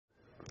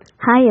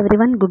Hi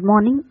everyone, good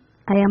morning.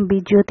 I am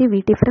Jyoti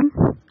VT from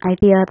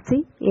ITRC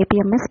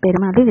APMS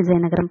Perumali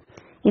Vijayanagaram.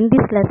 In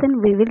this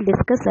lesson, we will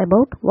discuss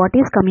about what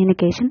is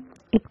communication,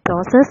 its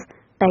process,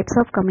 types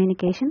of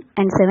communication,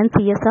 and 7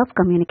 C's of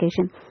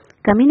communication.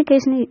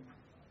 Communication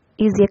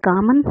is a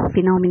common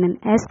phenomenon.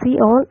 As we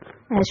all,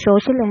 as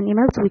social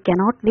animals, we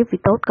cannot live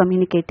without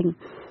communicating.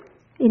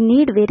 In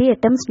need very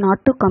attempts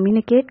not to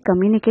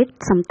communicate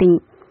something.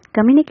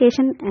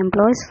 Communication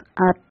employs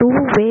a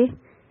two-way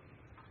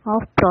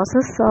of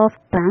process of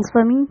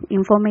transforming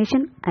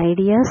information,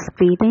 ideas,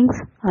 feelings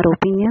or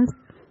opinions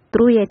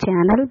through a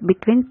channel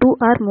between two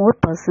or more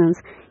persons,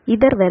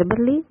 either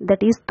verbally,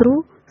 that is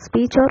through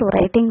speech or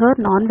writing, or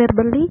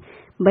non-verbally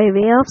by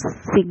way of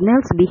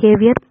signals,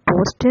 behavior,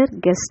 posture,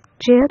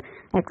 gesture,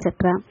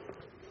 etc.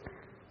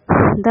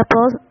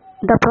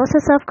 The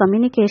process of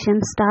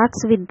communication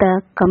starts with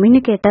the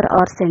communicator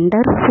or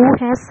sender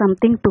who has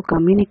something to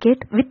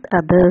communicate with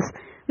others,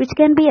 which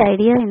can be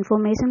idea,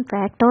 information,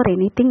 fact or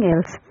anything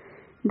else.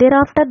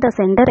 Thereafter, the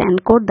sender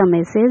encodes the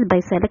message by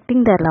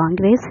selecting the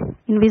language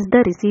in which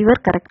the receiver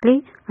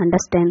correctly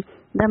understands.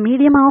 The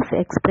medium of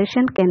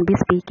expression can be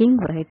speaking,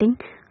 writing,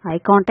 eye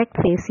contact,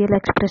 facial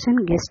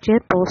expression,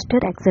 gesture,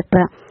 posture,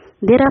 etc.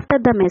 Thereafter,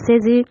 the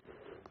message is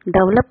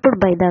developed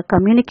by the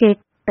communicator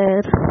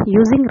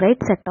using right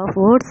set of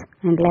words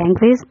and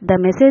language. The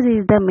message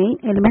is the main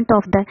element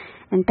of the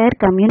entire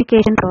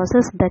communication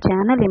process. The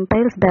channel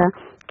impels the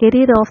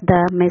carrier of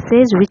the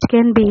message, which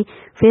can be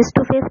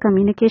face-to-face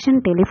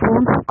communication,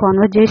 telephone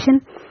conversation,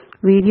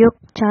 video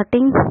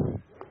chatting,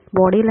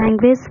 body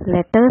language,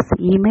 letters,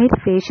 email,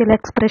 facial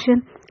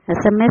expression,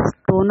 SMS,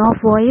 tone of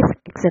voice,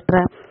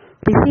 etc.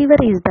 Receiver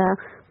is the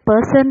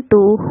person to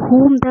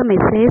whom the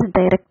message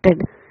directed,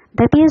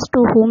 that is,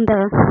 to whom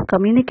the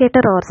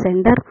communicator or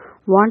sender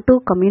want to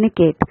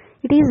communicate.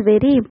 It is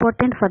very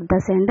important for the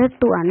sender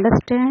to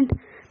understand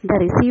the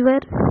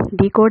receiver,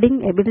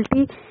 decoding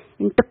ability,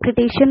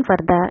 interpretation for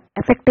the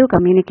effective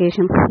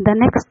communication. The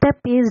next step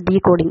is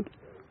decoding,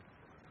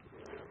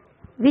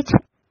 which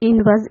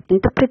involves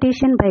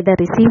interpretation by the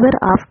receiver.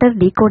 After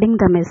decoding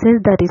the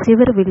message, the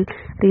receiver will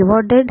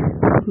rewarded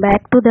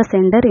back to the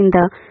sender in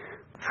the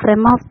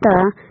form of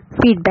the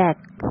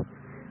feedback.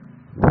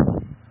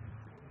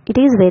 It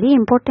is very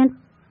important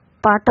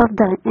part of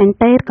the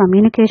entire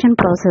communication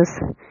process,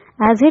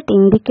 as it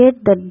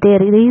indicates that there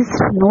is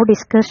no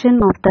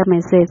discussion of the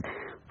message.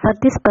 For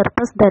this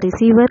purpose, the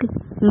receiver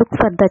looks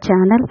for the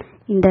channel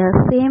in the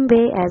same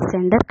way as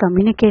sender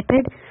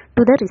communicated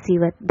to the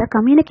receiver. The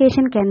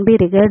communication can be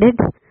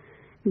regarded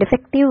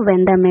defective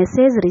when the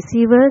message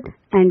received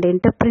and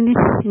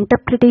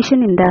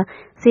interpretation in the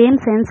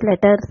same sense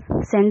letter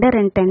sender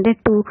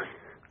intended to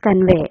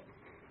convey.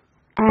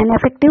 An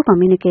effective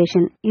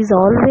communication is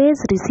always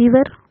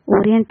receiver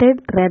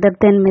oriented rather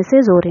than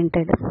message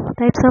oriented.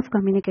 Types of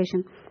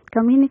communication.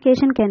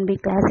 Communication can be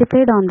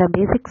classified on the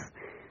basics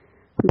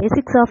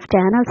of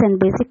channels and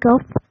basics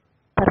of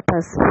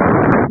purpose.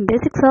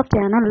 Basics of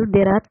channel,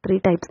 there are 3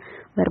 types: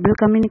 verbal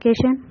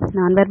communication,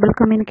 non-verbal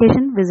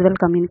communication, visual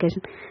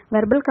communication.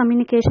 Verbal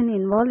communication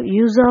involves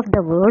use of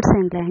the words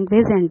and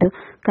language and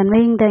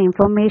conveying the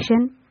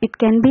information. It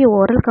can be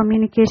oral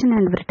communication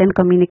and written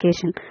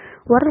communication.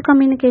 Oral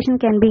communication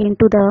can be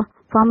into the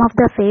form of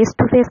the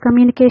face-to-face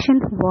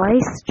communication,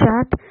 voice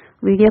chat,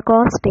 video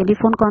calls,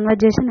 telephone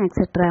conversation,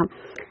 etc.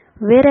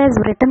 Whereas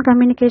written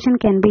communication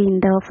can be in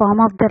the form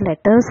of the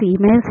letters,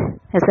 emails,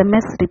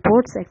 SMS,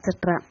 reports,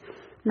 etc.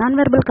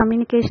 Non-verbal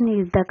communication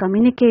is the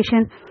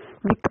communication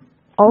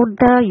without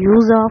the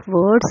use of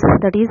words,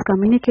 that is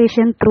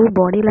communication through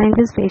body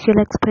language, facial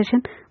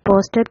expression,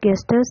 posture,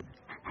 gestures,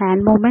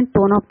 hand movement,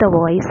 tone of the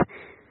voice.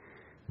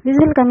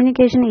 Visual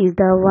communication is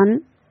the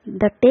one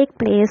that take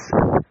place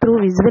through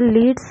visual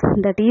leads,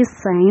 that is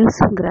signs,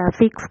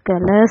 graphics,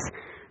 colors,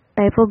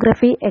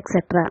 typography,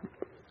 etc.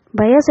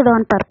 Based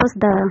on purpose,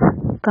 the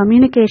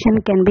communication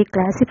can be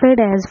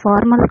classified as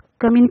formal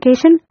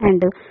communication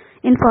and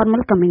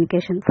informal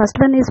communication. First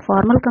one is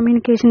formal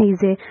communication,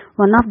 is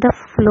one of the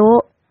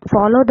follow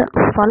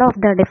of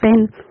the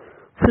defined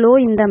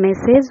flow in the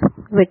message: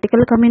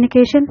 vertical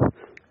communication,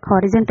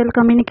 horizontal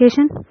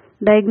communication,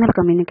 diagonal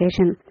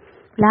communication.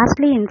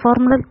 Lastly,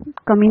 informal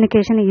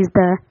communication is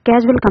the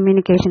casual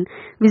communication.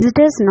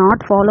 Visitors not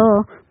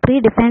follow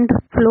predefined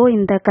flow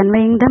in the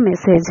conveying the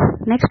message.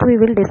 Next, we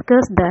will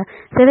discuss the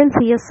 7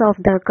 C's of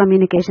the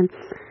communication.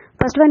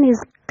 First one is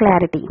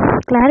clarity.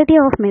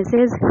 Clarity of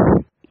message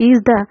is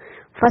the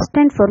first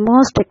and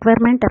foremost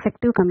requirement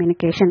effective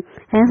communication.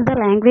 Hence, the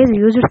language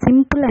used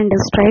simple and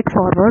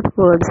straightforward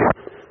words.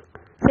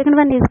 Second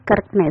one is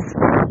correctness.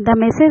 The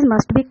message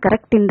must be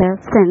correct in the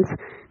sense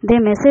the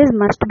message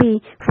must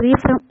be free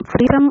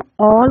from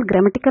all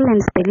grammatical and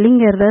spelling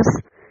errors.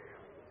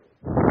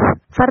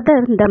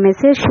 Further, the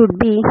message should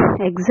be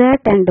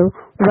exact and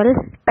well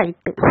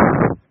typed.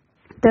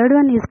 Third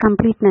one is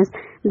completeness.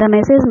 The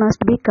message must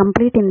be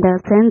complete in the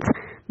sense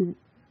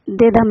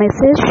the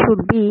message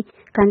should be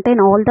contain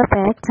all the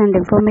facts and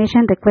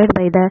information required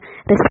by the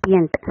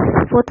recipient.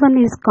 Fourth one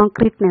is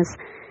concreteness.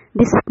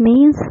 This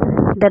means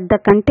that the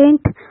content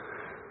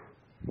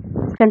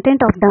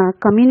Content of the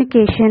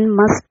communication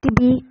must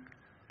be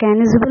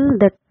canonical,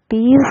 that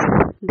is,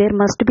 there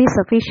must be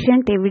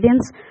sufficient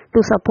evidence to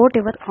support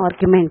your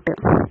argument.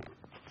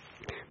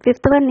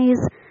 Fifth one is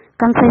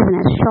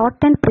conciseness. Short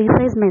and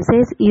precise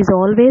message is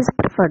always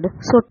preferred.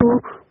 So to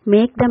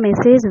make the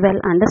message well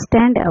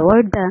understand,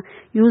 avoid the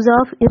use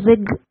of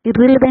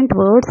irrelevant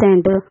words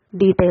and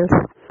details.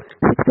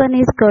 Sixth one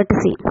is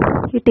courtesy.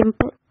 It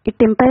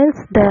implies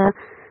the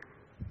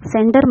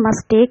sender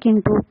must take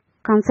into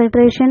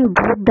consideration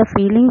both the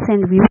feelings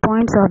and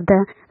viewpoints of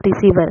the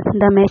receiver.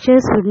 The message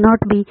should not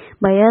be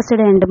biased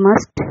and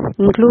must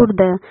include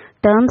the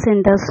terms and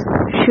thus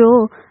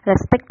show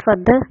respect for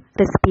the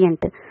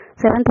recipient.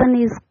 Seventh one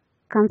is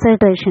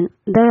consideration.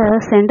 The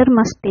sender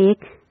must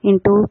take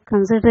into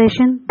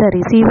consideration the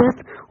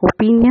receiver's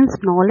opinions,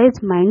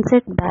 knowledge,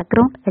 mindset,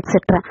 background,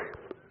 etc.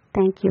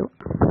 Thank you.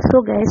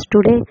 So guys,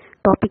 today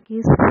topic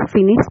is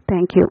finished.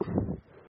 Thank you.